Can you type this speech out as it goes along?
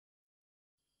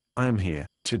I am here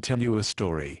to tell you a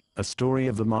story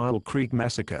of the Myall Creek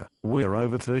Massacre, where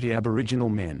over 30 Aboriginal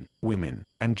men, women,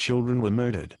 and children were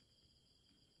murdered.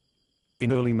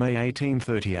 In early May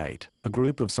 1838, a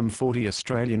group of some 40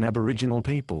 Australian Aboriginal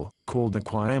people, called the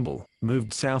Myall,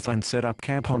 moved south and set up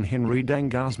camp on Henry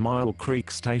Dangar's Myall Creek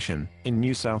Station, in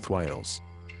New South Wales.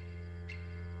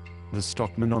 The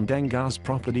stockmen on Dangar's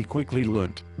property quickly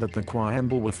learnt that the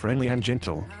Myall were friendly and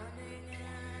gentle.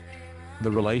 The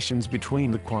relations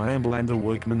between the Myall and the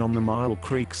workmen on the Myall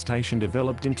Creek Station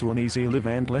developed into an easy live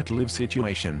and let live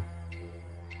situation,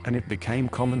 and it became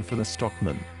common for the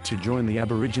stockmen to join the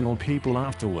Aboriginal people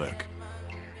after work.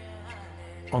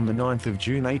 On the 9th of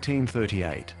June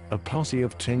 1838, a posse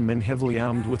of 10 men heavily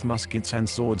armed with muskets and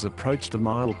swords approached the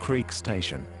Myall Creek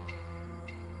Station.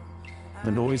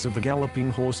 The noise of the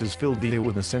galloping horses filled the air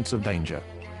with a sense of danger.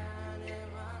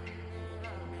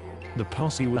 The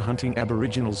posse were hunting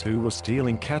Aboriginals who were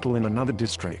stealing cattle in another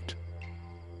district.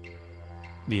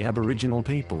 The Aboriginal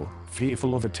people,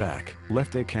 fearful of attack,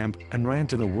 left their camp and ran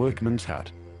to the workman's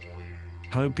hut,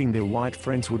 hoping their white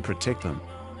friends would protect them.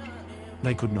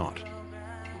 They could not.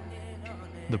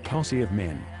 The posse of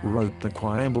men roped the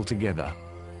Myall together.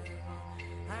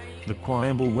 The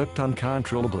Myall wept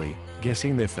uncontrollably,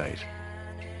 guessing their fate.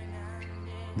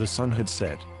 The sun had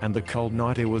set, and the cold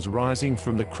night air was rising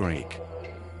from the creek.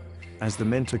 As the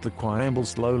men took the Myall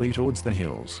slowly towards the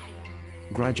hills,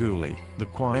 gradually, the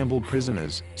Myall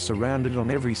prisoners, surrounded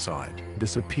on every side,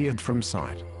 disappeared from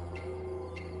sight.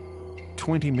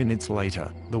 20 minutes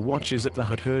later, the watchers at the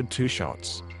hut heard 2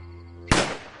 shots.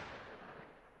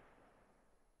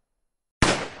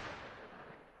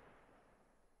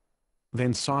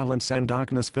 Then silence and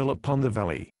darkness fell upon the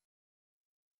valley.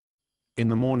 In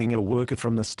the morning, a worker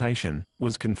from the station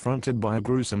was confronted by a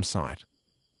gruesome sight.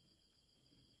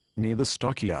 Near the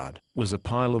stockyard was a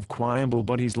pile of Myall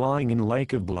bodies lying in a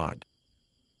lake of blood.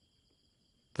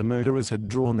 The murderers had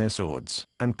drawn their swords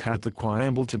and cut the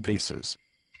Myall to pieces.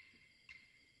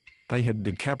 They had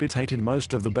decapitated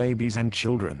most of the babies and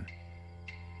children.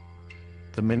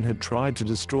 The men had tried to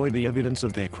destroy the evidence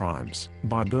of their crimes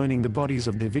by burning the bodies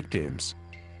of their victims,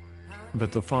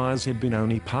 but the fires had been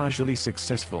only partially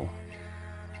successful.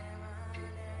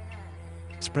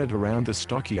 Spread around the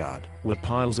stockyard were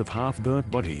piles of half-burnt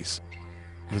bodies.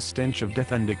 The stench of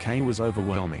death and decay was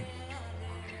overwhelming.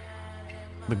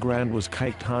 The ground was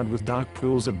caked hard with dark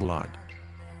pools of blood.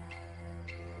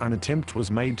 An attempt was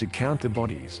made to count the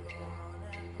bodies,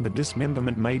 but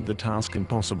dismemberment made the task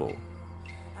impossible.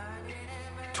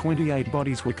 28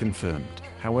 bodies were confirmed,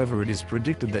 however it is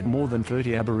predicted that more than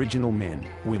 30 Aboriginal men,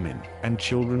 women, and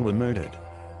children were murdered.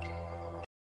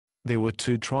 There were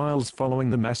 2 trials following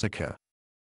the massacre.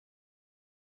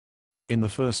 In the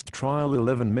first trial,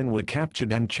 11 men were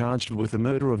captured and charged with the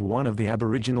murder of one of the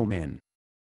Aboriginal men.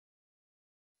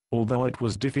 Although it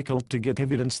was difficult to get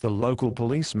evidence, the local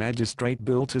police magistrate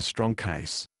built a strong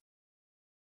case.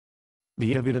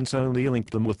 The evidence only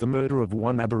linked them with the murder of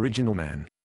one Aboriginal man.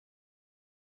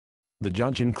 The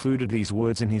judge included these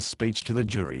words in his speech to the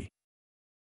jury.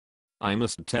 "I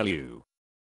must tell you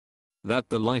that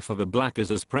the life of a black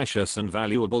is as precious and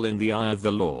valuable in the eye of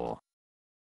the law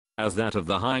as that of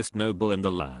the highest noble in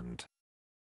the land."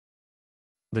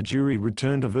 The jury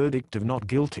returned a verdict of not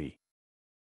guilty,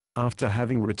 after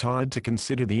having retired to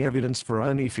consider the evidence for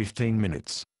only 15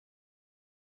 minutes.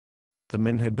 The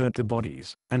men had burnt the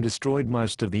bodies and destroyed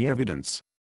most of the evidence,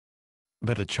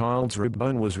 but a child's rib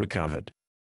bone was recovered.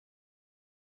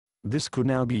 This could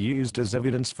now be used as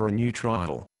evidence for a new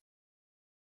trial.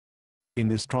 In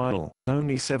this trial,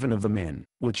 only 7 of the men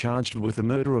were charged with the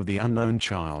murder of the unknown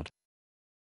child.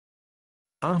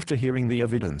 After hearing the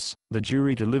evidence, the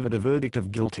jury delivered a verdict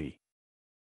of guilty.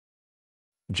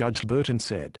 Judge Burton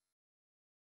said,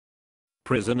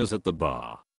 "Prisoners at the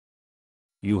bar,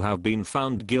 you have been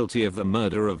found guilty of the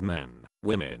murder of men,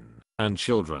 women, and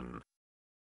children.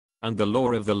 And the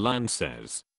law of the land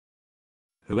says,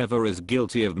 whoever is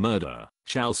guilty of murder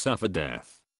shall suffer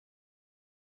death."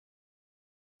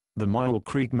 The Myall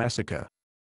Creek Massacre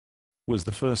was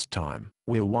the first time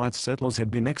where white settlers had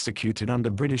been executed under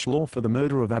British law for the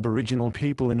murder of Aboriginal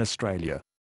people in Australia.